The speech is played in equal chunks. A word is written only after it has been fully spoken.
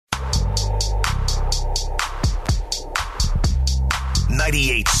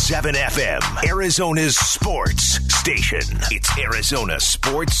98.7 FM, Arizona's sports station. It's Arizona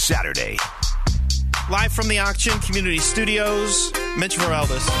Sports Saturday. Live from the Auction Community Studios, Mitch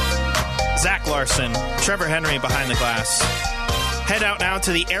Vareldis, Zach Larson, Trevor Henry behind the glass. Head out now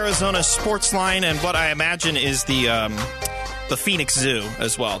to the Arizona Sports Line and what I imagine is the Phoenix Zoo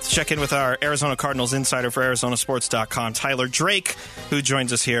as well. To check in with our Arizona Cardinals insider for Arizonasports.com, Tyler Drake, who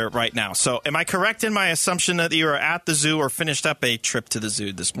joins us here right now. So am I correct in my assumption that you were at the zoo or finished up a trip to the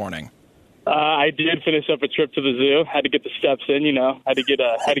zoo this morning? I did finish up a trip to the zoo. Had to get the steps in, Had to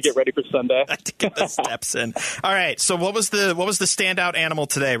get ready for Sunday. Had to get the steps in. All right. So what was the standout animal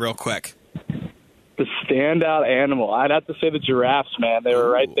today, real quick? The standout animal, I'd have to say the giraffes, man. They were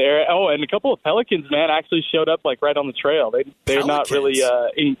right there. Oh, and a couple of pelicans, man, actually showed up like right on the trail. They're not really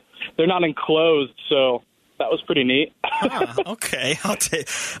they're not enclosed, so that was pretty neat. Okay,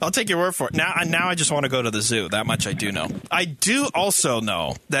 I'll take your word for it. Now I just want to go to the zoo. That much I do know. I do also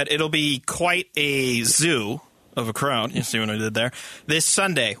know that it'll be quite a zoo of a crowd. You see what I did there? This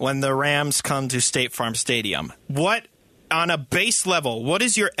Sunday when the Rams come to State Farm Stadium. What, on a base level, what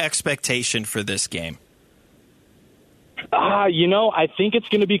is your expectation for this game? I think it's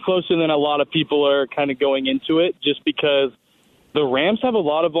going to be closer than a lot of people are kind of going into it, just because the Rams have a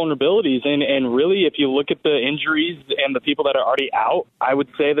lot of vulnerabilities. And really, if you look at the injuries and the people that are already out, I would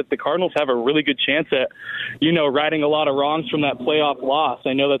say that the Cardinals have a really good chance at, righting a lot of wrongs from that playoff loss.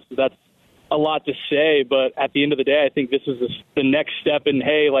 I know that's a lot to say, but at the end of the day, I think this is the next step in,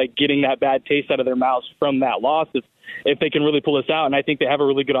 getting that bad taste out of their mouths from that loss if they can really pull this out. And I think they have a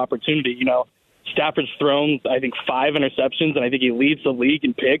really good opportunity. Stafford's thrown, I think, 5 interceptions, and I think he leads the league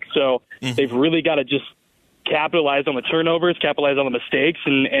in picks. So they've really got to just capitalize on the turnovers, capitalize on the mistakes,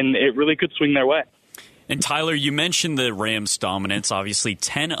 and it really could swing their way. And Tyler, you mentioned the Rams' dominance. Obviously,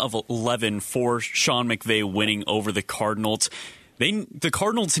 10 of 11 for Sean McVay winning over the Cardinals. The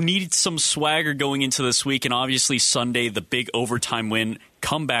Cardinals needed some swagger going into this week, and obviously Sunday, the big overtime win,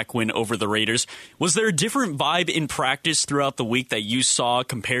 comeback win over the Raiders. Was there a different vibe in practice throughout the week that you saw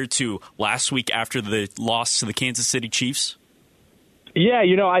compared to last week after the loss to the Kansas City Chiefs? Yeah,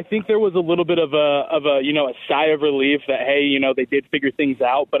 I think there was a little bit of a sigh of relief that, hey, they did figure things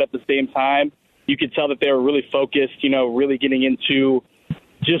out, but at the same time, you could tell that they were really focused, really getting into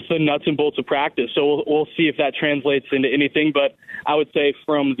just the nuts and bolts of practice. So we'll see if that translates into anything. But I would say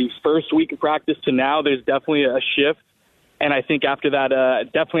from the first week of practice to now, there's definitely a shift. And I think after that,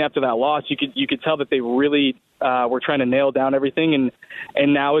 definitely after that loss, you could tell that they really were trying to nail down everything.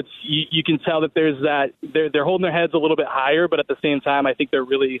 And now it's you can tell that there's that they're holding their heads a little bit higher, but at the same time, I think they're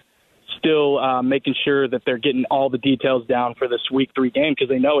really still making sure that they're getting all the details down for this Week 3 game, because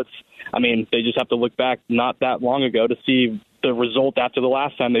they know they just have to look back not that long ago to see the result after the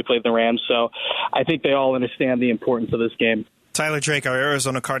last time they played the Rams. So I think they all understand the importance of this game. Tyler Drake, our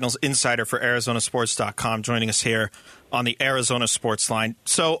Arizona Cardinals insider for Arizonasports.com, joining us here on the Arizona Sports Line.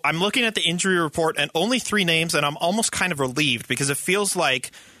 So I'm looking at the injury report and only 3 names, and I'm almost kind of relieved because it feels like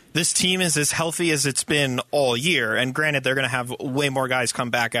this team is as healthy as it's been all year. And granted, they're going to have way more guys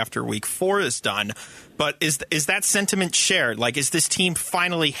come back after Week 4 is done. But is that sentiment shared? Like, is this team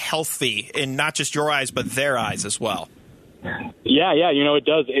finally healthy in not just your eyes, but their eyes as well? Yeah, it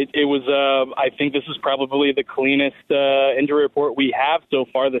does. It was, I think this is probably the cleanest injury report we have so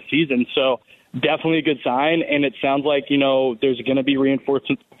far this season. So definitely a good sign. And it sounds like, there's going to be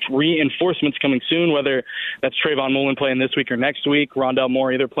reinforcements coming soon, whether that's Trayvon Mullen playing this week or next week, Rondale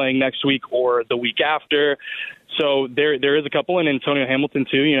Moore either playing next week or the week after. So there is a couple, and Antonio Hamilton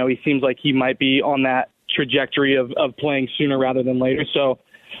too. He seems like he might be on that trajectory of playing sooner rather than later. So,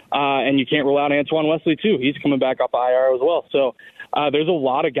 and you can't rule out Antoine Wesley too. He's coming back off IR as well. So there's a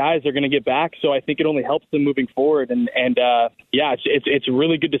lot of guys that are going to get back. So I think it only helps them moving forward. And it's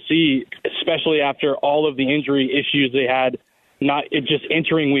really good to see, especially after all of the injury issues they had, just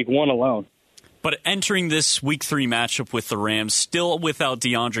entering Week 1 alone. But entering this Week 3 matchup with the Rams, still without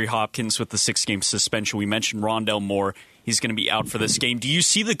DeAndre Hopkins with the 6-game suspension. We mentioned Rondale Moore. He's going to be out for this game. Do you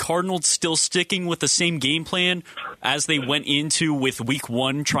see the Cardinals still sticking with the same game plan as they went into with Week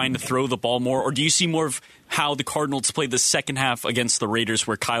 1, trying to throw the ball more? Or do you see more of how the Cardinals played the second half against the Raiders,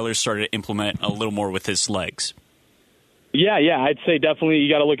 where Kyler started to implement a little more with his legs? Yeah, I'd say definitely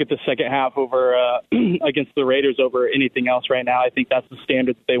you got to look at the second half over against the Raiders over anything else right now. I think that's the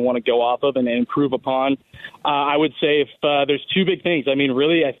standard that they want to go off of and improve upon. I would say if there's 2 big things. I mean,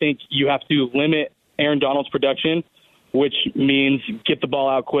 really, I think you have to limit Aaron Donald's production, which means get the ball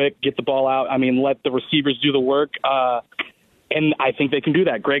out quick, get the ball out. I mean, let the receivers do the work. And I think they can do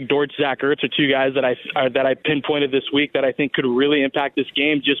that. Greg Dortch, Zach Ertz are two guys that I pinpointed this week that I think could really impact this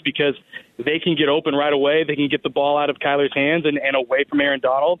game just because they can get open right away. They can get the ball out of Kyler's hands and away from Aaron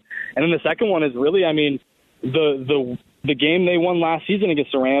Donald. And then the second one is really, I mean, the game they won last season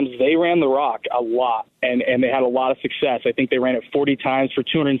against the Rams, they ran the rock a lot, and they had a lot of success. I think they ran it 40 times for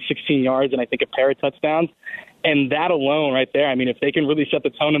 216 yards and I think a pair of touchdowns. And that alone right there, I mean, if they can really set the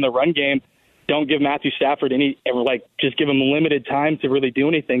tone in the run game, don't give Matthew Stafford just give him limited time to really do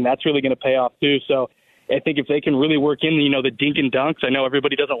anything, that's really going to pay off too. So I think if they can really work in, the dink and dunks, I know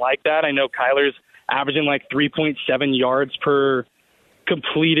everybody doesn't like that. I know Kyler's averaging like 3.7 yards per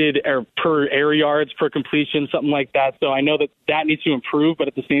completed or per air yards per completion, something like that. So I know that needs to improve, but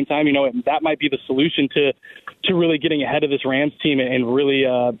at the same time, that might be the solution to really getting ahead of this Rams team and really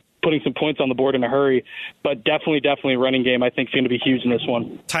putting some points on the board in a hurry. But definitely running game I think is going to be huge in this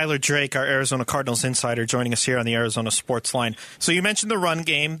one. Tyler Drake, our Arizona Cardinals insider, joining us here on the Arizona Sports Line. So you mentioned the run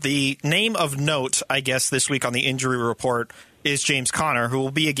game. The name of note, I guess, this week on the injury report is James Conner, who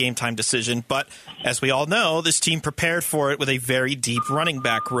will be a game-time decision. But as we all know, this team prepared for it with a very deep running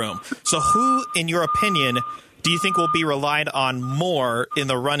back room. So who, in your opinion, do you think will be relied on more in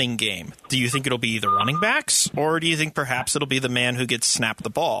the running game? Do you think it'll be the running backs, or do you think perhaps it'll be the man who gets snapped the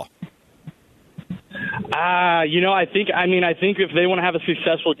ball? I think if they want to have a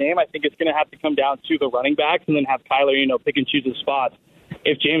successful game, I think it's going to have to come down to the running backs and then have Kyler, pick and choose his spots.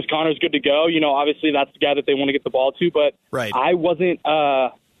 If James Conner's good to go, obviously that's the guy that they want to get the ball to. But right. I wasn't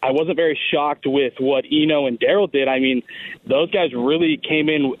very shocked with what Eno and Darryl did. I mean, those guys really came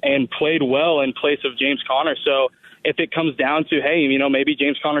in and played well in place of James Conner. So if it comes down to, hey, maybe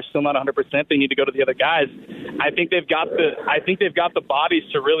James Conner's still not 100%, they need to go to the other guys. I think they've got the bodies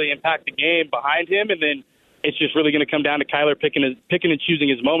to really impact the game behind him, and then it's just really going to come down to Kyler picking and choosing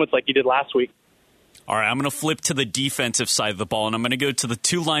his moments like he did last week. All right, I'm going to flip to the defensive side of the ball, and I'm going to go to the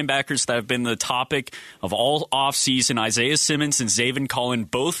two linebackers that have been the topic of all offseason, Isaiah Simmons and Zaven Collin,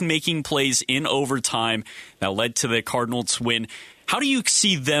 both making plays in overtime that led to the Cardinals' win. How do you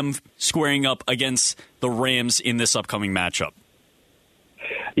see them squaring up against the Rams in this upcoming matchup?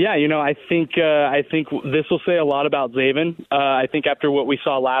 Yeah, I think this will say a lot about Zaven. I think after what we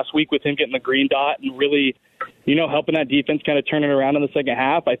saw last week with him getting the green dot and really, helping that defense kind of turn it around in the second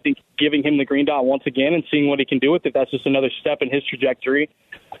half, I think giving him the green dot once again and seeing what he can do with it, that's just another step in his trajectory.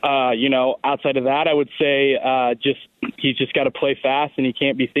 Outside of that, I would say he's just got to play fast and he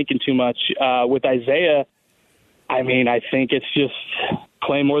can't be thinking too much. With Isaiah, I think it's just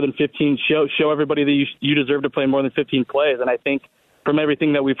play more than 15, show everybody that you deserve to play more than 15 plays. And I think from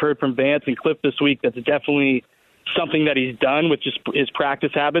everything that we've heard from Vance and Cliff this week, that's definitely something that he's done with just his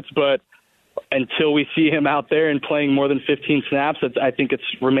practice habits. But until we see him out there and playing more than 15 snaps, I think it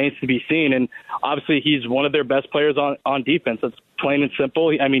remains to be seen. And obviously he's one of their best players on defense. That's plain and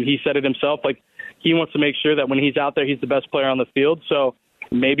simple. He said it himself, like he wants to make sure that when he's out there, he's the best player on the field. So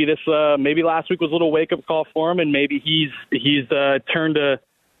maybe maybe last week was a little wake-up call for him, and maybe he's turned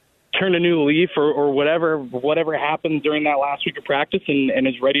a new leaf or whatever happened during that last week of practice and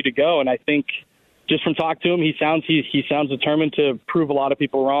is ready to go. And I think just from talking to him, he sounds determined to prove a lot of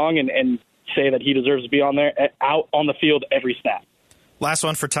people wrong and say that he deserves to be out on the field every snap. Last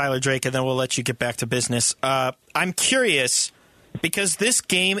one for Tyler Drake, and then we'll let you get back to business. I'm curious, because this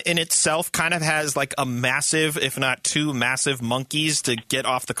game in itself kind of has like a massive, if not two massive monkeys to get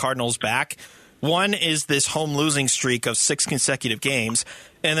off the Cardinals' back. One is this home losing streak of 6 consecutive games,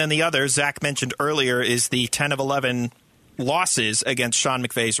 and then the other, Zach mentioned earlier, is the 10 of 11 losses against Sean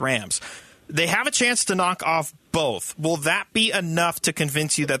McVay's Rams. They have a chance to knock off both. Will that be enough to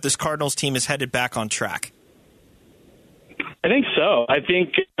convince you that this Cardinals team is headed back on track? I think so. I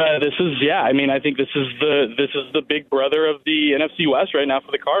think I think this is the big brother of the NFC West right now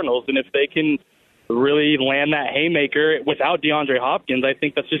for the Cardinals, and if they can really land that haymaker without DeAndre Hopkins, I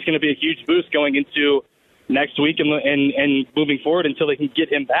think that's just going to be a huge boost going into next week and moving forward until they can get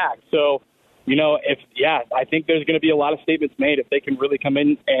him back. So, I think there's going to be a lot of statements made if they can really come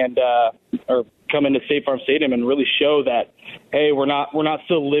in and or come into State Farm Stadium and really show that, hey, we're not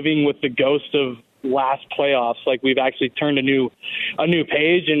still living with the ghost of last playoffs. Like, we've actually turned a new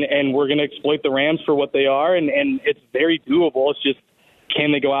page and we're going to exploit the Rams for what they are, and it's very doable. It's just,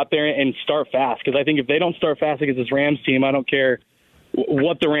 can they go out there and start fast? Because I think if they don't start fast against this Rams team, I don't care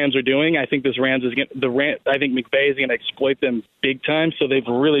what the Rams are doing. I think I think McVay is going to exploit them big time. So they've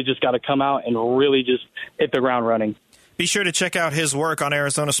really just got to come out and really just hit the ground running. Be sure to check out his work on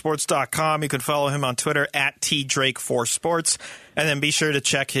ArizonaSports.com. You can follow him on Twitter at TDrake4Sports. And then be sure to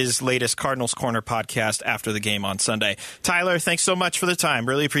check his latest Cardinals Corner podcast after the game on Sunday. Tyler, thanks so much for the time.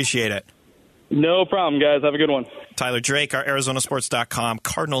 Really appreciate it. No problem, guys. Have a good one. Tyler Drake, our ArizonaSports.com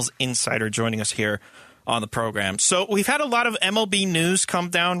Cardinals insider, joining us here on the program. So we've had a lot of MLB news come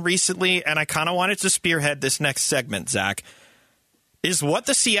down recently, and I kind of wanted to spearhead this next segment, Zach. Is what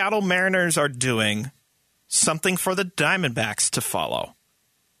the Seattle Mariners are doing something for the Diamondbacks to follow?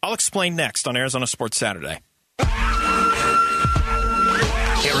 I'll explain next on Arizona Sports Saturday.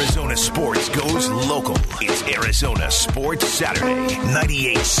 Arizona sports goes local. It's Arizona Sports Saturday.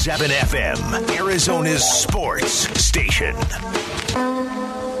 98.7 FM. Arizona's sports station.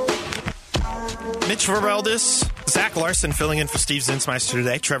 Mitch Vareldis, Zach Larson filling in for Steve Zinsmeister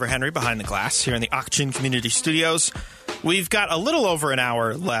today. Trevor Henry behind the glass here in the Auction Community Studios. We've got a little over an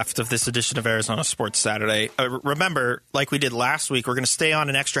hour left of this edition of Arizona Sports Saturday. Remember, like we did last week, we're going to stay on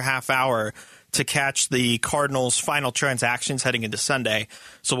an extra half hour to catch the Cardinals' final transactions heading into Sunday.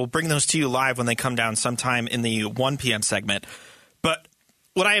 So we'll bring those to you live when they come down sometime in the 1 p.m. segment. But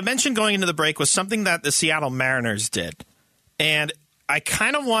what I had mentioned going into the break was something that the Seattle Mariners did. And I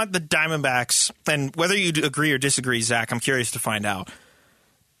kind of want the Diamondbacks, and whether you agree or disagree, Zach, I'm curious to find out.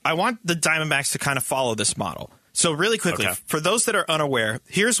 I want the Diamondbacks to kind of follow this model. So really quickly, for those that are unaware,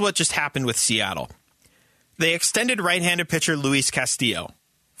 here's what just happened with Seattle. They extended right-handed pitcher Luis Castillo.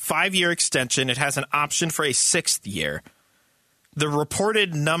 5-year extension. It has an option for a 6th year. The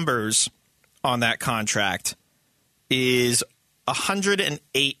reported numbers on that contract is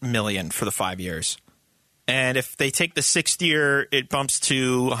 $108 million for the 5 years. And if they take the 6th year, it bumps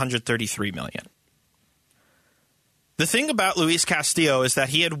to $133 million. The thing about Luis Castillo is that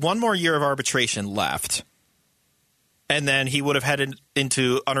he had one more year of arbitration left, and then he would have headed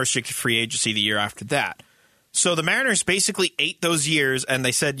into unrestricted free agency the year after that. So the Mariners basically ate those years, and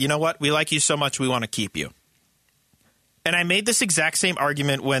they said, you know what, we like you so much, we want to keep you. And I made this exact same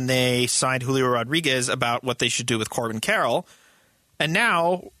argument when they signed Julio Rodriguez about what they should do with Corbin Carroll. And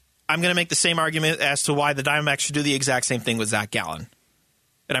now I'm going to make the same argument as to why the Diamondbacks should do the exact same thing with Zach Gallen.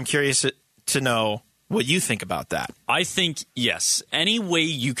 And I'm curious to know what you think about that. I think, yes, any way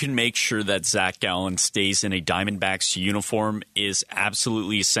you can make sure that Zach Gallen stays in a Diamondbacks uniform is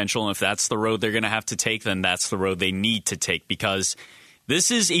absolutely essential. And if that's the road they're going to have to take, then that's the road they need to take, because this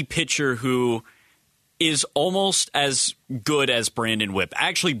is a pitcher who is almost as good as Brandon Webb.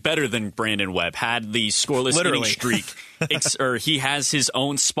 Actually, better than Brandon Webb. Had the scoreless inning streak. Or he has his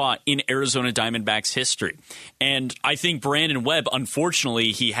own spot in Arizona Diamondbacks history. And I think Brandon Webb,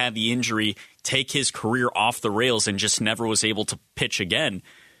 unfortunately, he had the injury take his career off the rails and just never was able to pitch again.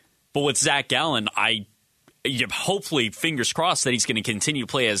 But with Zach Gallen, hopefully, fingers crossed, that he's going to continue to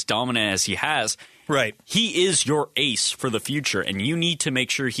play as dominant as he has. Right. He is your ace for the future, and you need to make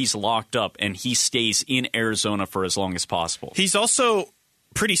sure he's locked up and he stays in Arizona for as long as possible. He's also,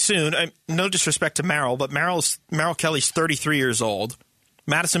 pretty soon, no disrespect to Merrill, but Merrill Kelly's 33 years old.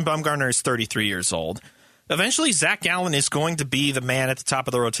 Madison Bumgarner is 33 years old. Eventually, Zach Gallen is going to be the man at the top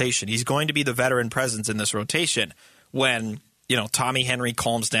of the rotation. He's going to be the veteran presence in this rotation when, Tommy Henry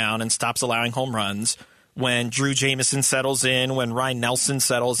calms down and stops allowing home runs, when Drew Jameson settles in, when Ryan Nelson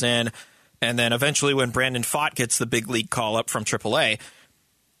settles in, and then eventually when Brandon Pfaadt gets the big league call-up from AAA.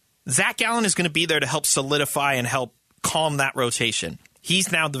 Zach Gallen is going to be there to help solidify and help calm that rotation. He's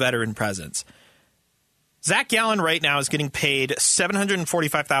now the veteran presence. Zach Gallen right now is getting paid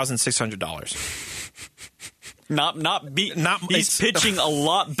 $745,600. He's pitching a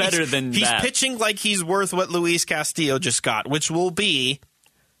lot better than that. He's pitching like he's worth what Luis Castillo just got, which will be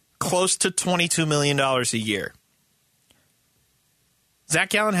close to $22 million a year. Zach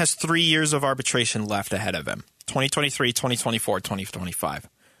Gallen has 3 years of arbitration left ahead of him. 2023, 2024, 2025.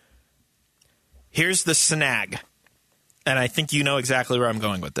 Here's the snag, and I think you know exactly where I'm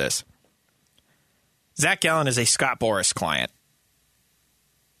going with this. Zach Gallen is a Scott Boras client.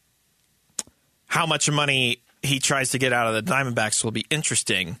 How much money he tries to get out of the Diamondbacks will be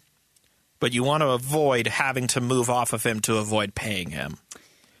interesting, but you want to avoid having to move off of him to avoid paying him.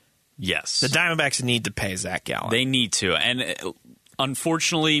 Yes. The Diamondbacks need to pay Zach Gallen. They need to, and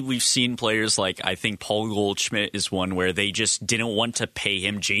unfortunately, we've seen players like, I think Paul Goldschmidt is one where they just didn't want to pay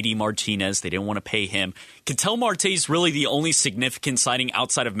him. JD Martinez, they didn't want to pay him. Ketel Marte is really the only significant signing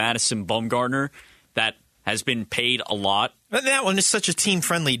outside of Madison Bumgarner that has been paid a lot. But that one is such a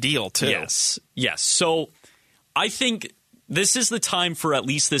team-friendly deal, too. Yes. So I think this is the time for at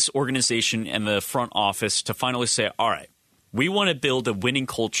least this organization and the front office to finally say, all right, we want to build a winning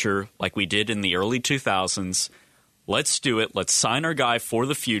culture like we did in the early 2000s. Let's do it. Let's sign our guy for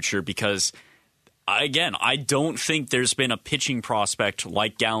the future, because, again, I don't think there's been a pitching prospect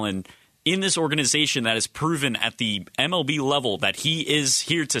like Gallen in this organization that has proven at the MLB level that he is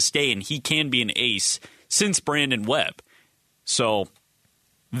here to stay and he can be an ace since Brandon Webb. So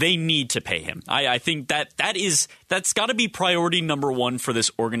they need to pay him. I think that's got to be priority number one for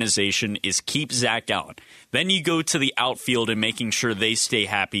this organization is keep Zach Gallen. Then you go to the outfield and making sure they stay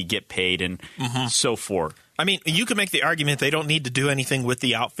happy, get paid, and so forth. I mean, you could make the argument they don't need to do anything with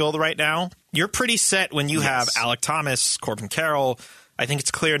the outfield right now. You're pretty set when you have Alek Thomas, Corbin Carroll. I think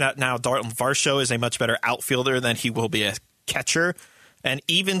it's clear that now Dalton Varsho is a much better outfielder than he will be a catcher. And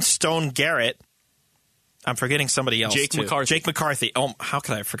even Stone Garrett, I'm forgetting somebody else. Jake McCarthy. Oh, how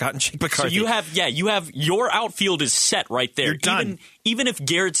could I have forgotten Jake McCarthy? So you have your outfield is set right there. You're done. Even if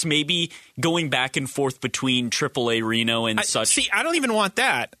Garrett's maybe going back and forth between AAA Reno and such. See, I don't even want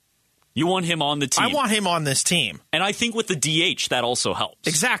that. You want him on the team. I want him on this team. And I think with the DH, that also helps.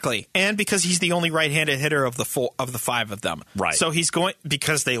 Exactly. And because he's the only right-handed hitter of the five of them. Right. So he's going,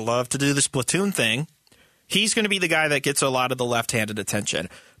 because they love to do this platoon thing, he's going to be the guy that gets a lot of the left-handed attention.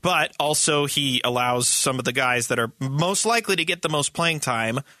 But also he allows some of the guys that are most likely to get the most playing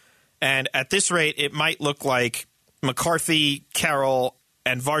time. And at this rate, it might look like McCarthy, Carroll,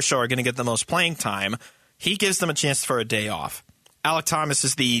 and Varsho are going to get the most playing time. He gives them a chance for a day off. Alek Thomas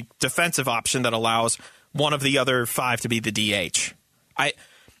is the defensive option that allows one of the other five to be the DH. I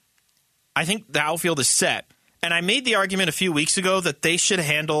think the outfield is set. And I made the argument a few weeks ago that they should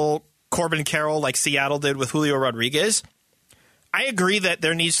handle Corbin Carroll like Seattle did with Julio Rodriguez. I agree that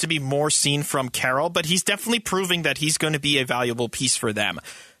there needs to be more seen from Carroll, but he's definitely proving that he's going to be a valuable piece for them.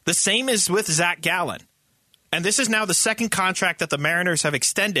 The same is with Zach Gallen. And this is now the second contract that the Mariners have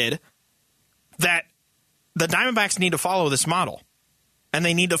extended that the Diamondbacks need to follow this model. And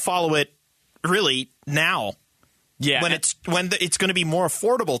they need to follow it really now. Yeah, when it's going to be more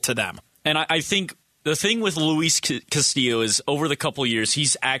affordable to them. And I think the thing with Luis Castillo is over the couple of years,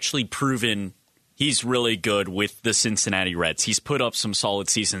 he's actually proven he's really good with the Cincinnati Reds. He's put up some solid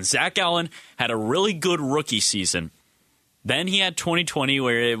seasons. Zach Gallen had a really good rookie season. Then he had 2020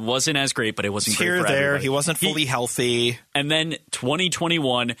 where it wasn't as great, but it wasn't great for everybody. He wasn't fully healthy. And then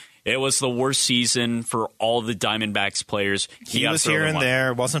 2021, it was the worst season for all the Diamondbacks players. He was here and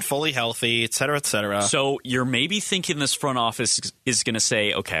there, wasn't fully healthy, et cetera, et cetera. So you're maybe thinking this front office is going to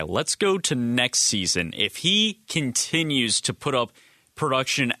say, okay, let's go to next season. If he continues to put up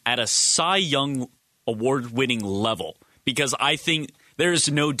production at a Cy Young award-winning level, because I think there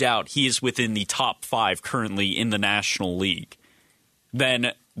is no doubt he is within the top 5 currently in the National League,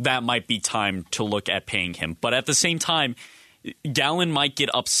 then that might be time to look at paying him. But at the same time, Gallen might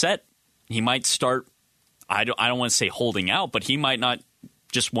get upset. He might start, I don't want to say holding out, but he might not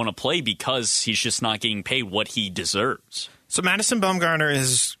just want to play because he's just not getting paid what he deserves. So Madison Bumgarner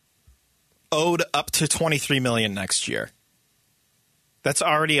is owed up to $23 million next year. That's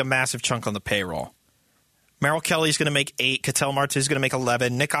already a massive chunk on the payroll. Merrill Kelly's going to make 8. Ketel Marte is going to make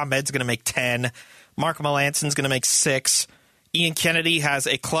 11. Nick Ahmed's going to make 10. Mark Melanson's going to make 6. Ian Kennedy has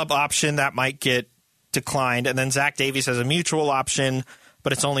a club option that might get declined. And then Zach Davies has a mutual option,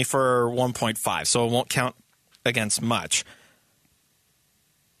 but it's only for 1.5, so it won't count against much.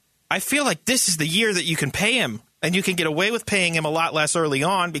 I feel like this is the year that you can pay him, and you can get away with paying him a lot less early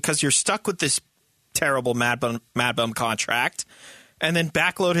on because you're stuck with this terrible Mad Bum contract, and then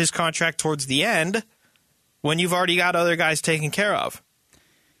backload his contract towards the end when you've already got other guys taken care of.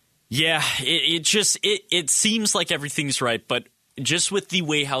 Yeah, it seems like everything's right, but just with the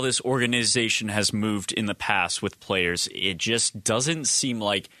way how this organization has moved in the past with players, it just doesn't seem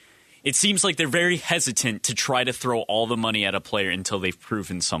like – it seems like they're very hesitant to try to throw all the money at a player until they've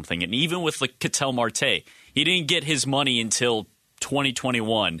proven something. And even with like Ketel Marte, he didn't get his money until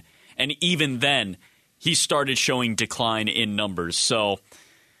 2021, and even then he started showing decline in numbers. So –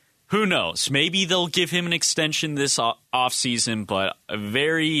 who knows? Maybe they'll give him an extension this offseason, but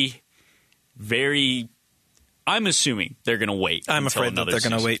very, very – I'm assuming they're going to wait. I'm afraid that they're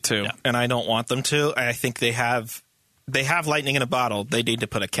going to wait too, and I don't want them to. I think they have lightning in a bottle. They need to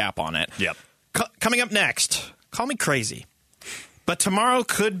put a cap on it. Yep. Coming up next, call me crazy, but tomorrow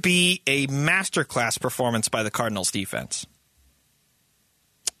could be a masterclass performance by the Cardinals defense.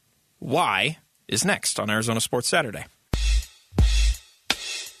 Why is next on Arizona Sports Saturday.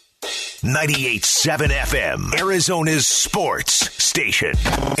 98.7 FM, Arizona's sports station.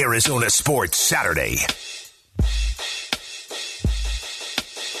 Arizona Sports Saturday.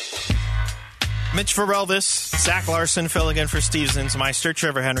 Mitch Ferrelvis, Zach Larson filling in for Steve Zinsmeister,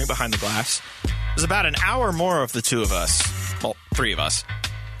 Trevor Henry behind the glass. There's about an hour more of the two of us. Well, 3 of us.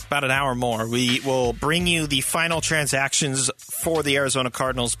 About an hour more. We will bring you the final transactions for the Arizona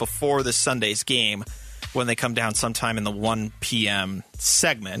Cardinals before this Sunday's game, when they come down sometime in the 1 p.m.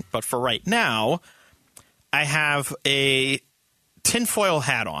 segment. But for right now, I have a tinfoil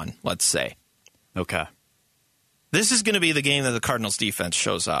hat on, let's say. Okay. This is going to be the game that the Cardinals defense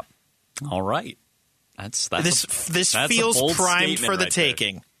shows up. All right. That's feels primed for the right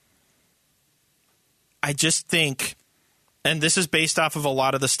taking. There. I just think, and this is based off of a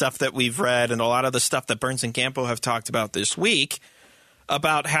lot of the stuff that we've read and a lot of the stuff that Burns and Campo have talked about this week,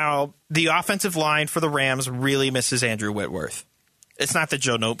 about how the offensive line for the Rams really misses Andrew Whitworth. It's not that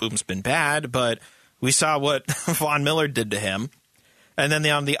Joe Noteboom's been bad, but we saw what Von Miller did to him. And then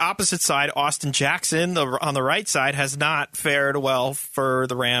on the opposite side, Austin Jackson on the right side has not fared well for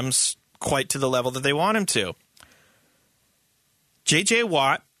the Rams quite to the level that they want him to. J.J.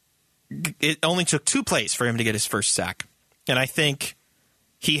 Watt, it only took 2 plays for him to get his first sack. And I think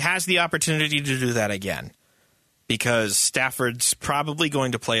he has the opportunity to do that again because Stafford's probably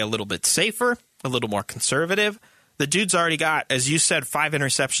going to play a little bit safer, a little more conservative. The dude's already got, as you said, 5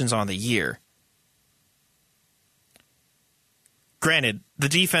 interceptions on the year. Granted, the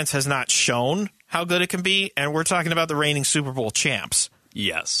defense has not shown how good it can be, and we're talking about the reigning Super Bowl champs.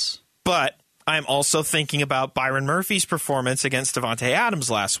 Yes. But I'm also thinking about Byron Murphy's performance against Davante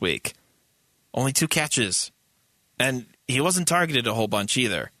Adams last week. Only 2 catches. And he wasn't targeted a whole bunch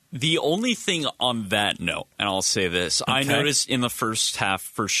either. The only thing on that note, and I'll say this, okay. I noticed in the first half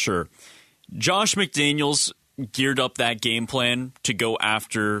for sure, Josh McDaniels geared up that game plan to go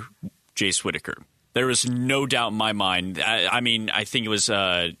after Jace Whittaker. There was no doubt in my mind. I think it was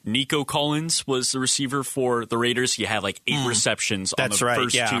Nico Collins was the receiver for the Raiders. He had like 8 receptions on the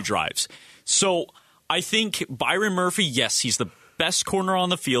first 2 drives. So I think Byron Murphy, yes, he's the best corner on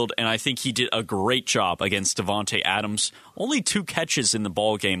the field, and I think he did a great job against Davante Adams. Only 2 catches in the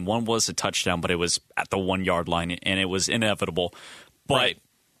ball game. One was a touchdown, but it was at the 1-yard line, and it was inevitable. But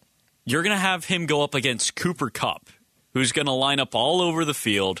you're going to have him go up against Cooper Kupp, who's going to line up all over the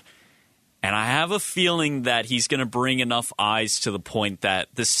field. And I have a feeling that he's going to bring enough eyes to the point that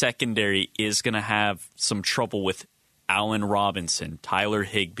the secondary is going to have some trouble with Allen Robinson, Tyler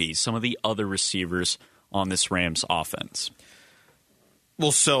Higbee, some of the other receivers on this Rams offense.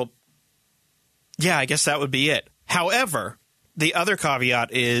 Well, I guess that would be it. However, the other caveat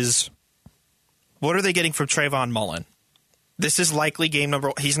is, what are they getting from Trayvon Mullen? This is likely game number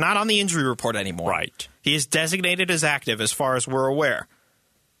 1. He's not on the injury report anymore. Right. He is designated as active as far as we're aware.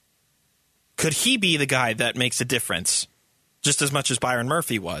 Could he be the guy that makes a difference just as much as Byron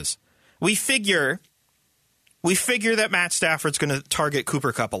Murphy was? We figure that Matt Stafford's going to target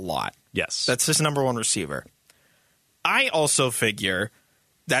Cooper Kupp a lot. Yes. That's his number 1 receiver. I also figure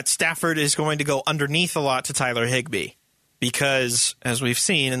that Stafford is going to go underneath a lot to Tyler Higbee because, as we've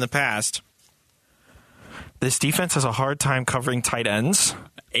seen in the past, this defense has a hard time covering tight ends.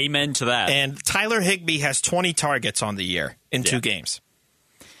 Amen to that. And Tyler Higbee has 20 targets on the year in 2 games.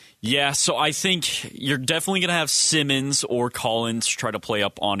 Yeah, so I think you're definitely going to have Simmons or Collins try to play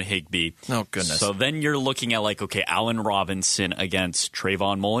up on Higbee. Oh, goodness. So then you're looking at Allen Robinson against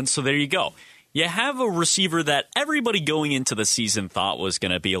Trayvon Mullen. So there you go. You have a receiver that everybody going into the season thought was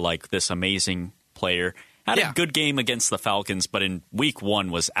going to be like this amazing player. Had a good game against the Falcons, but in week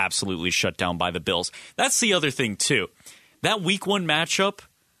 1 was absolutely shut down by the Bills. That's the other thing, too. That week 1 matchup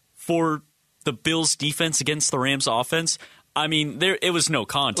for the Bills' defense against the Rams' offense, I mean, it was no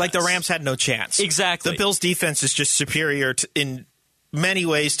contest. Like the Rams had no chance. Exactly. The Bills' defense is just superior in many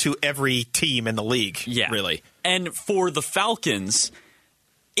ways to every team in the league, really. And for the Falcons,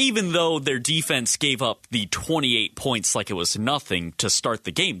 even though their defense gave up the 28 points like it was nothing to start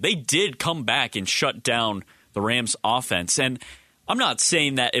the game, they did come back and shut down the Rams' offense. And I'm not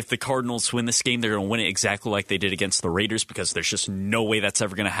saying that if the Cardinals win this game, they're going to win it exactly like they did against the Raiders, because there's just no way that's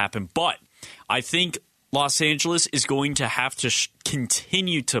ever going to happen. But I think Los Angeles is going to have to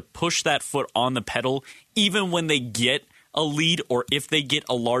continue to push that foot on the pedal, even when they get a lead or if they get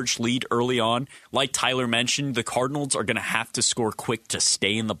a large lead early on. Like Tyler mentioned, the Cardinals are going to have to score quick to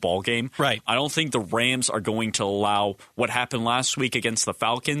stay in the ballgame. Right. I don't think the Rams are going to allow what happened last week against the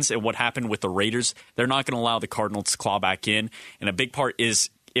Falcons and what happened with the Raiders. They're not going to allow the Cardinals to claw back in. And a big part is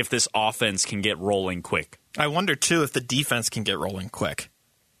if this offense can get rolling quick. I wonder, too, if the defense can get rolling quick.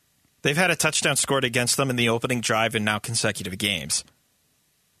 They've had a touchdown scored against them in the opening drive in now consecutive games.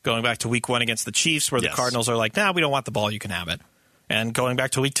 Going back to week 1 against the Chiefs, where the Cardinals are like, nah, we don't want the ball, you can have it. And going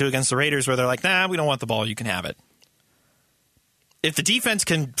back to week 2 against the Raiders, where they're like, nah, we don't want the ball, you can have it. If the defense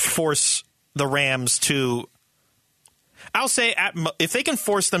can force the Rams to, I'll say, if they can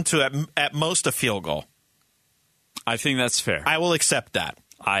force them to at most a field goal, I think that's fair. I will accept that.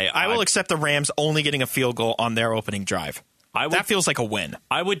 I will accept the Rams only getting a field goal on their opening drive. That feels like a win.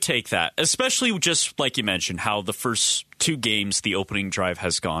 I would take that, especially just like you mentioned, how the first 2 games the opening drive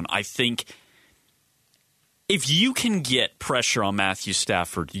has gone. I think if you can get pressure on Matthew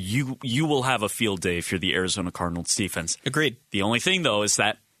Stafford, you will have a field day if you're the Arizona Cardinals defense. Agreed. The only thing, though, is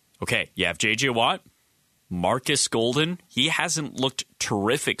that, okay, you have J.J. Watt, Marcus Golden. He hasn't looked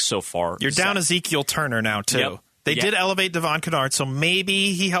terrific so far. You're down Ezekiel Turner now, too. Yep. They did elevate Devon Kennard, so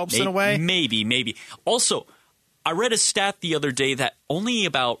maybe he helps in a way. Maybe. Also, I read a stat the other day that only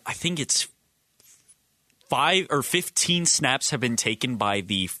about, I think it's 5 or 15 snaps have been taken by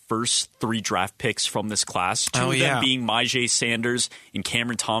the first 3 draft picks from this class. Two of them being Myjai Sanders and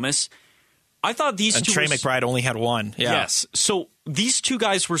Cameron Thomas. I thought these two Trey McBride only had 1. Yeah. Yes. So these two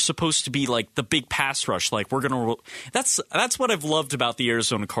guys were supposed to be like the big pass rush. Like we're going to that's what I've loved about the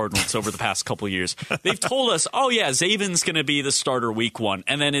Arizona Cardinals over the past couple of years. They've told us, "Oh yeah, Zaven's going to be the starter week 1."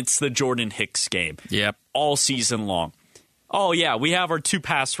 And then it's the Jordan Hicks game. Yep. All season long. Oh yeah, we have our 2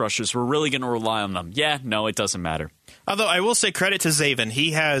 pass rushers. We're really going to rely on them. Yeah, no, it doesn't matter. Although I will say credit to Zaven. He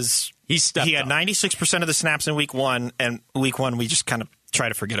had 96% of the snaps in week 1, and week 1 we just kind of try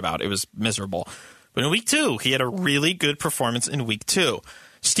to forget about. It was miserable. But in week 2, he had a really good performance in week 2.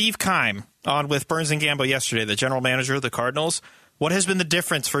 Steve Keim on with Burns and Gambo yesterday, the general manager of the Cardinals. What has been the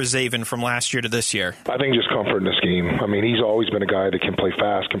difference for Zaven from last year to this year? I think just comfort in the scheme. I mean, he's always been a guy that can play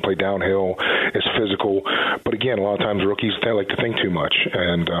fast, can play downhill, is physical. But again, a lot of times rookies, they like to think too much.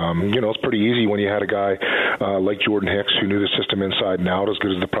 And, it's pretty easy when you had a guy like Jordan Hicks who knew the system inside and out as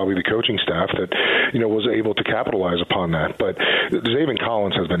good as probably the coaching staff that, was able to capitalize upon that. But Zaven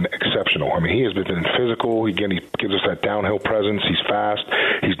Collins has been exceptional. I mean, he has been physical. Again, he gives us that downhill presence. He's fast.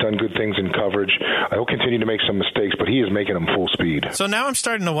 He's done good things in coverage. He'll continue to make some mistakes, but he is making them full speed. So now I'm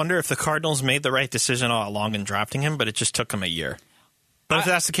starting to wonder if the Cardinals made the right decision all along in drafting him, but it just took him a year. But if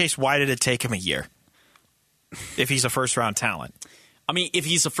that's the case, why did it take him a year? If he's a first-round talent. I mean, if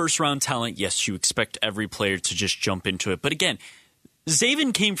he's a first-round talent, yes, you expect every player to just jump into it. But again,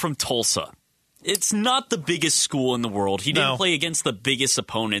 Zaven came from Tulsa. It's not the biggest school in the world. He didn't play against the biggest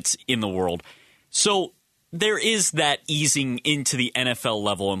opponents in the world. So there is that easing into the NFL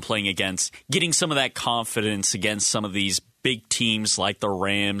level and playing against, getting some of that confidence against some of these big teams like the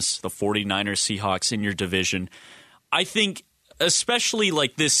Rams, the 49ers, Seahawks in your division. I think, especially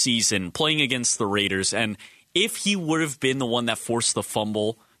like this season, playing against the Raiders, and if he would have been the one that forced the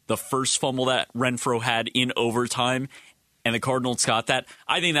fumble, the first fumble that Renfrow had in overtime, and the Cardinals got that,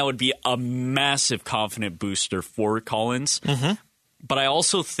 I think that would be a massive confident booster for Collins. Mm-hmm. But I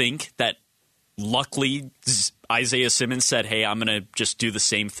also think that luckily, Isaiah Simmons said, hey, I'm going to just do the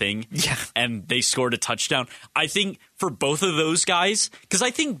same thing. Yeah. And they scored a touchdown. I think for both of those guys, because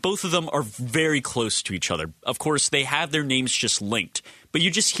I think both of them are very close to each other. Of course, they have their names just linked. But you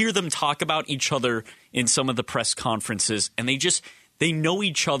just hear them talk about each other in some of the press conferences. And they know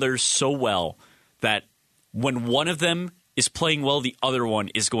each other so well that when one of them is playing well, the other one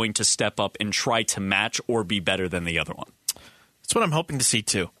is going to step up and try to match or be better than the other one. That's what I'm hoping to see,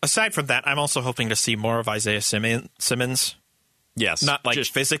 too. Aside from that, I'm also hoping to see more of Isaiah Simmons. Yes. Not like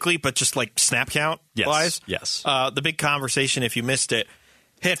just physically, but just like snap count-wise. Yes. The big conversation, if you missed it,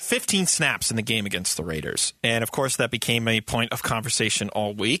 he had 15 snaps in the game against the Raiders. And, of course, that became a point of conversation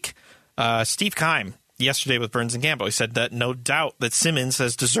all week. Steve Keim, yesterday with Burns and Gambo, he said that no doubt that Simmons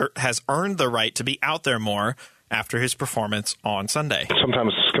has earned the right to be out there more after his performance on Sunday.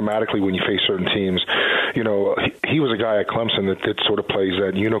 Sometimes schematically when you face certain teams, he was a guy at Clemson that sort of plays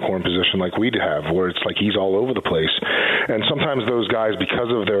that unicorn position like we have, where it's like he's all over the place. And sometimes those guys, because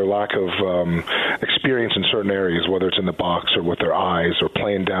of their lack of experience in certain areas, whether it's in the box or with their eyes or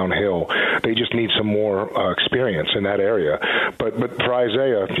playing downhill, they just need some more experience in that area. But for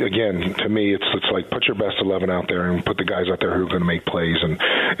Isaiah, again, to me, it's like put your best 11 out there and put the guys out there who are going to make plays. And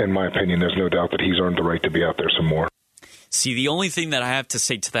in my opinion, there's no doubt that he's earned the right to be out there some more. See, the only thing that I have to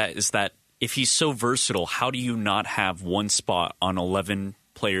say to that is that if he's so versatile, how do you not have one spot on 11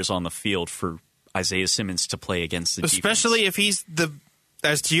 players on the field for Isaiah Simmons to play against the defense? Especially if he's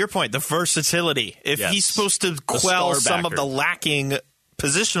as to your point, the versatility. If he's supposed to quell some of the lacking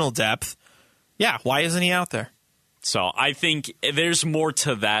positional depth, why isn't he out there? So I think there's more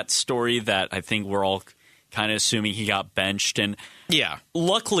to that story that I think we're all kind of assuming he got benched. And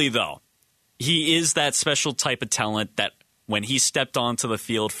luckily, though, he is that special type of talent that when he stepped onto the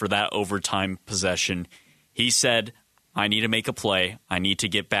field for that overtime possession, he said, I need to make a play. I need to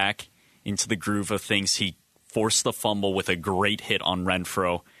get back into the groove of things. He forced the fumble with a great hit on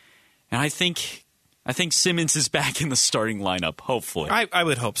Renfrow. And I think Simmons is back in the starting lineup, hopefully. I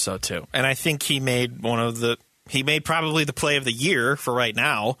would hope so, too. And I think he made probably the play of the year for right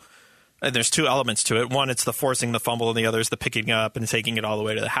now. And there's two elements to it. One, it's the forcing the fumble, and the other is the picking up and taking it all the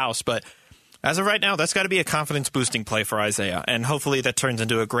way to the house. But as of right now, that's got to be a confidence-boosting play for Isaiah, and hopefully that turns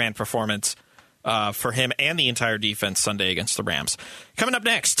into a grand performance for him and the entire defense Sunday against the Rams. Coming up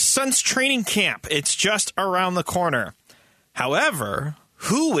next, Suns training camp. It's just around the corner. However,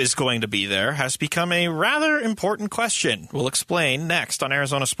 who is going to be there has become a rather important question. We'll explain next on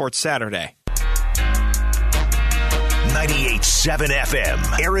Arizona Sports Saturday. 98.7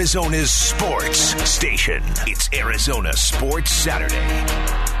 FM, Arizona's sports station. It's Arizona Sports Saturday.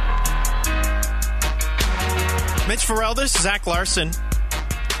 Mitch Ferreldis, Zach Larson,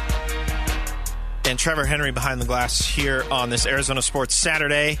 and Trevor Henry behind the glass here on this Arizona Sports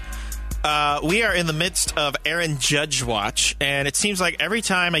Saturday. We are in the midst of Aaron Judge watch, and it seems like every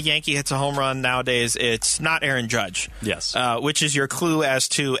time a Yankee hits a home run nowadays, it's not Aaron Judge. Yes. Which is your clue as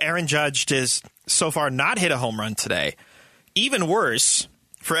to Aaron Judge has so far not hit a home run today. Even worse,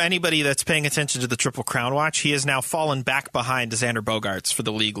 for anybody that's paying attention to the Triple Crown watch, he has now fallen back behind Xander Bogaerts for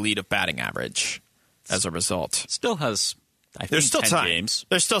the league lead of batting average as a result. Still has, I think, There's still 10 time. games.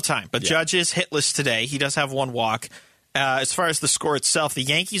 There's still time, but Judge is hitless today. He does have one walk. As far as the score itself, the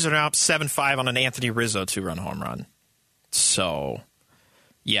Yankees are now up 7-5 on an Anthony Rizzo 2-run home run. So,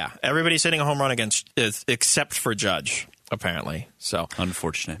 yeah, everybody's hitting a home run except for Judge, apparently. So,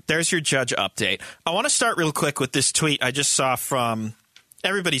 unfortunate. There's your Judge update. I want to start real quick with this tweet I just saw from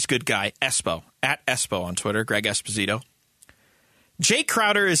everybody's good guy, Espo, at Espo on Twitter, Greg Esposito. Jay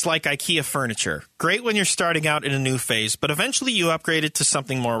Crowder is like IKEA furniture. Great when you're starting out in a new phase, but eventually you upgrade it to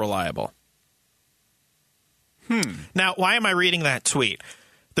something more reliable. Now, why am I reading that tweet?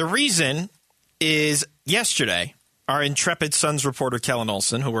 The reason is yesterday, our intrepid Suns reporter, Kellen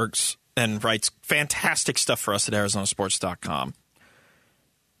Olson, who works and writes fantastic stuff for us at ArizonaSports.com,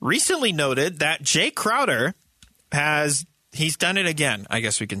 recently noted that Jay Crowder he's done it again, I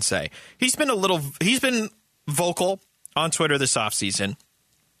guess we can say. He's been vocal on Twitter this offseason.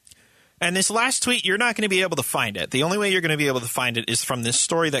 And this last tweet, you're not going to be able to find it. The only way you're going to be able to find it is from this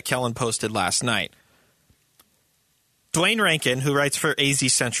story that Kellen posted last night. Dwayne Rankin, who writes for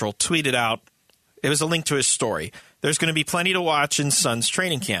AZ Central, tweeted out, it was a link to his story. There's going to be plenty to watch in Suns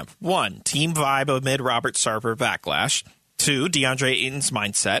training camp. 1, team vibe amid Robert Sarver backlash. 2, DeAndre Ayton's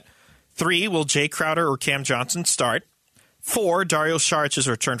mindset. 3, will Jay Crowder or Cam Johnson start? 4, Dario Saric's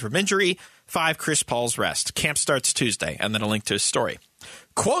return from injury. 5, Chris Paul's rest. Camp starts Tuesday, and then a link to his story.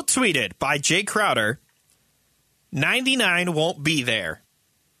 Quote tweeted by Jay Crowder, 99 won't be there.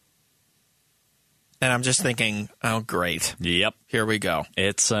 And I'm just thinking, oh, great. Yep. Here we go.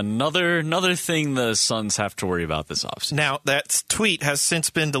 It's another thing the Suns have to worry about this offseason. Now, that tweet has since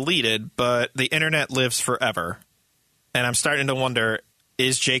been deleted, but the internet lives forever. And I'm starting to wonder,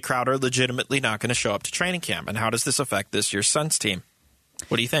 is Jay Crowder legitimately not going to show up to training camp? And how does this affect this year's Suns team?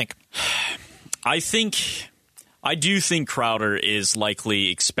 What do you think? I do think Crowder is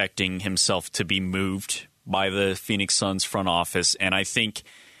likely expecting himself to be moved by the Phoenix Suns front office, and I think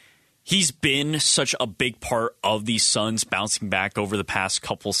he's been such a big part of these Suns bouncing back over the past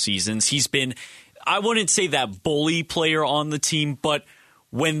couple seasons. He's been, I wouldn't say that bully player on the team, but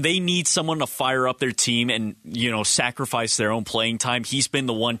when they need someone to fire up their team and, sacrifice their own playing time, he's been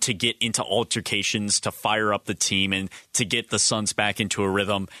the one to get into altercations, to fire up the team, and to get the Suns back into a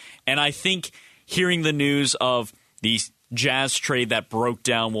rhythm. And I think hearing the news of the Jazz trade that broke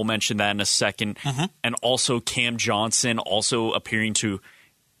down, we'll mention that in a second, and also Cam Johnson also appearing to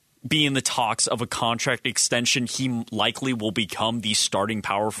be in the talks of a contract extension, he likely will become the starting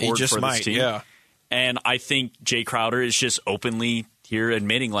power forward for this team. Yeah. And I think Jay Crowder is just openly here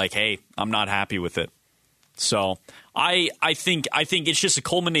admitting, like, hey, I'm not happy with it. So I think it's just a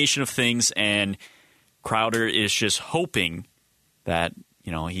culmination of things, and Crowder is just hoping that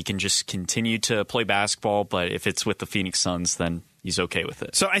he can just continue to play basketball, but if it's with the Phoenix Suns, then he's okay with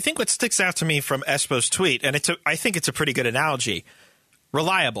it. So I think what sticks out to me from Espo's tweet, and I think it's a pretty good analogy,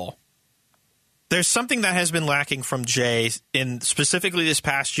 reliable. There's something that has been lacking from Jay in specifically this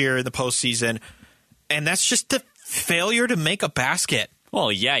past year in the postseason, and that's just the failure to make a basket.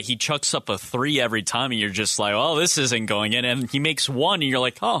 Well, yeah, he chucks up a 3 every time, and you're just like, oh, this isn't going in. And he makes 1, and you're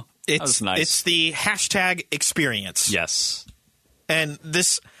like, oh, that was nice. It's the hashtag experience. Yes. And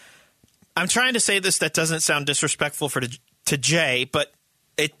this, I'm trying to say this that doesn't sound disrespectful to Jay, but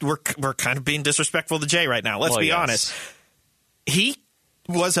we're kind of being disrespectful to Jay right now. Let's be honest. He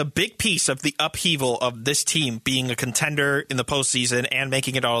was a big piece of the upheaval of this team being a contender in the postseason and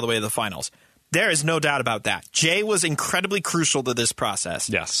making it all the way to the finals. There is no doubt about that. Jay was incredibly crucial to this process.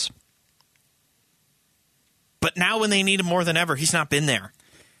 Yes. But now when they need him more than ever, he's not been there.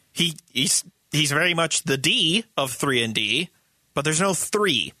 He's very much the D of 3-and-D, but there's no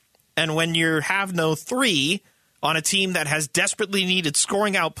 3. And when you have no 3 on a team that has desperately needed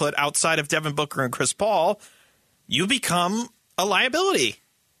scoring output outside of Devin Booker and Chris Paul, you become a liability.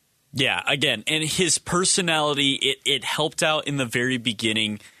 Yeah, again, and his personality, it helped out in the very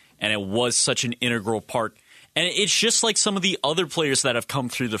beginning, and it was such an integral part. And it's just like some of the other players that have come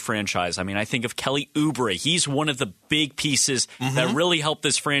through the franchise. I mean, I think of Kelly Oubre. He's one of the big pieces that really helped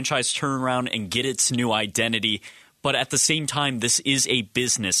this franchise turn around and get its new identity. But at the same time, this is a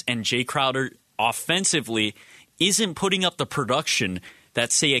business, and Jay Crowder offensively isn't putting up the production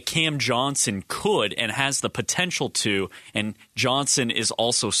that, say, a Cam Johnson could and has the potential to. And Johnson is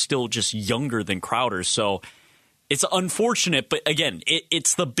also still just younger than Crowder. So it's unfortunate, but again,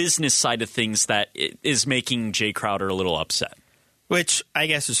 it's the business side of things that is making Jay Crowder a little upset. Which I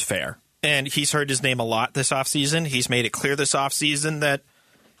guess is fair. And he's heard his name a lot this offseason. He's made it clear this offseason that,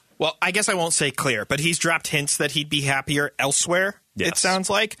 well, I guess I won't say clear, but he's dropped hints that he'd be happier elsewhere, it sounds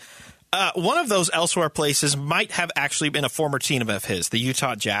like. One of those elsewhere places might have actually been a former team of his, the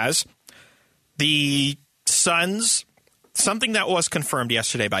Utah Jazz. The Suns, something that was confirmed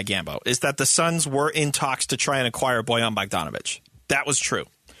yesterday by Gambo, is that the Suns were in talks to try and acquire Bojan Bogdanovic. That was true.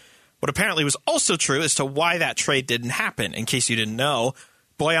 What apparently was also true as to why that trade didn't happen. In case you didn't know,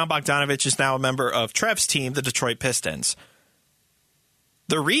 Bojan Bogdanovic is now a member of Trev's team, the Detroit Pistons.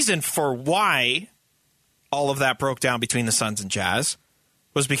 The reason for why all of that broke down between the Suns and Jazz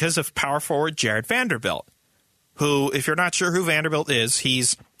was because of power forward Jared Vanderbilt, who, if you're not sure who Vanderbilt is,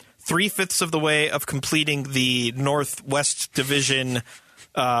 he's 3/5 of the way of completing the Northwest Division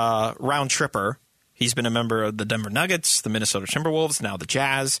round tripper. He's been a member of the Denver Nuggets, the Minnesota Timberwolves, now the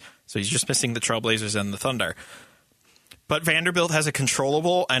Jazz, so he's just missing the Trailblazers and the Thunder. But Vanderbilt has a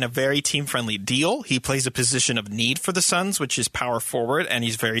controllable and a very team-friendly deal. He plays a position of need for the Suns, which is power forward, and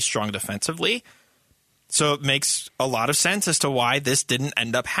he's very strong defensively. So it makes a lot of sense as to why this didn't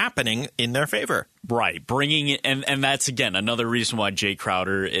end up happening in their favor. Right. Bringing it, and that's, again, another reason why Jay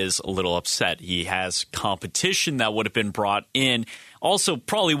Crowder is a little upset. He has competition that would have been brought in. Also,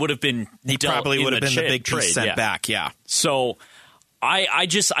 probably would have been He probably would have been the big piece sent back, yeah. So I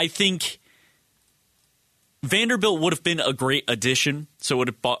think Vanderbilt would have been a great addition. So would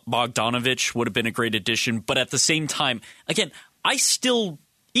have Bogdanovic would have been a great addition. But at the same time, again, I still,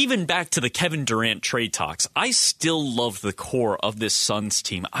 even back to the Kevin Durant trade talks, I still love the core of this Suns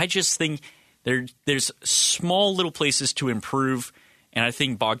team. I just think there's small little places to improve, and I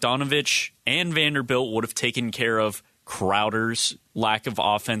think Bogdanovic and Vanderbilt would have taken care of Crowder's lack of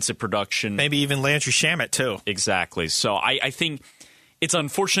offensive production. Maybe even Landry Shamet, too. Exactly. So I think it's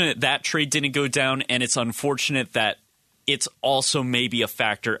unfortunate that trade didn't go down, and it's unfortunate that it's also maybe a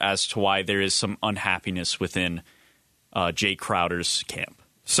factor as to why there is some unhappiness within Jay Crowder's camp.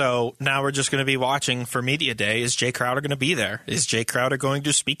 So now we're just going to be watching for Media Day. Is Jay Crowder going to be there? Is Jay Crowder going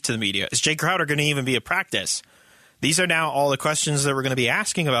to speak to the media? Is Jay Crowder going to even be at practice? These are now all the questions that we're going to be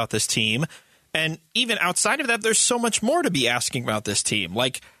asking about this team. And even outside of that, there's so much more to be asking about this team.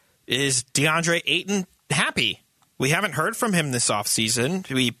 Like, is DeAndre Ayton happy? We haven't heard from him this offseason.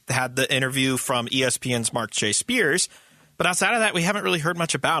 We had the interview from ESPN's Mark J. Spears. But outside of that, we haven't really heard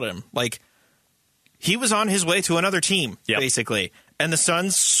much about him. Like, he was on his way to another team, basically. And the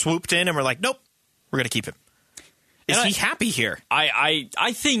Suns swooped in and were like, nope, we're going to keep him. Is he happy here?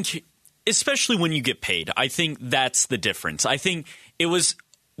 I think, especially when you get paid, I think that's the difference. I think it was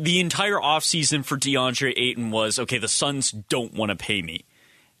the entire offseason for DeAndre Ayton was, okay, the Suns don't want to pay me.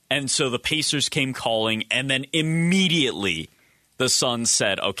 And so the Pacers came calling, and then immediately the Suns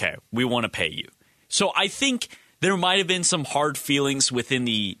said, okay, we want to pay you. So I think there might have been some hard feelings within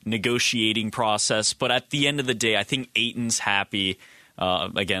the negotiating process, but at the end of the day, I think Ayton's happy.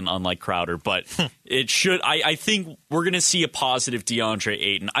 Again, unlike Crowder, but it should. I think we're going to see a positive DeAndre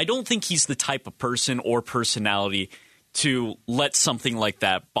Ayton. I don't think he's the type of person or personality to let something like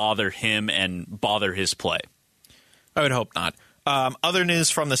that bother him and bother his play. I would hope not. Other news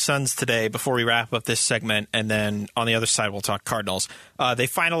from the Suns today before we wrap up this segment, and then on the other side we'll talk Cardinals. They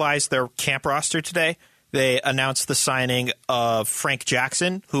finalized their camp roster today. They announced the signing of Frank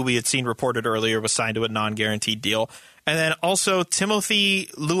Jackson, who we had seen reported earlier was signed to a non-guaranteed deal. And then also Timothy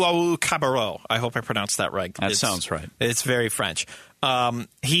Luau-Cabarrot. I hope I pronounced that right. That sounds right. It's very French.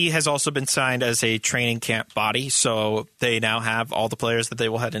 He has also been signed as a training camp body, so they now have all the players that they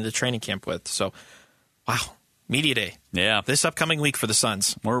will head into training camp with. So, wow, Media Day. Yeah. This upcoming week for the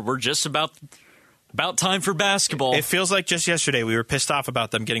Suns. We're just about time for basketball. It feels like just yesterday we were pissed off about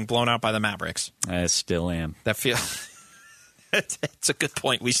them getting blown out by the Mavericks. I still am. That feels... It's a good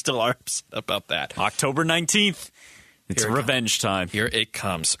point. We still are upset about that. October 19th. It's revenge time. Here it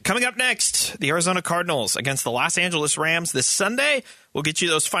comes. Coming up next, the Arizona Cardinals against the Los Angeles Rams this Sunday. We'll get you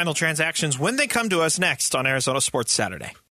those final transactions when they come to us next on Arizona Sports Saturday.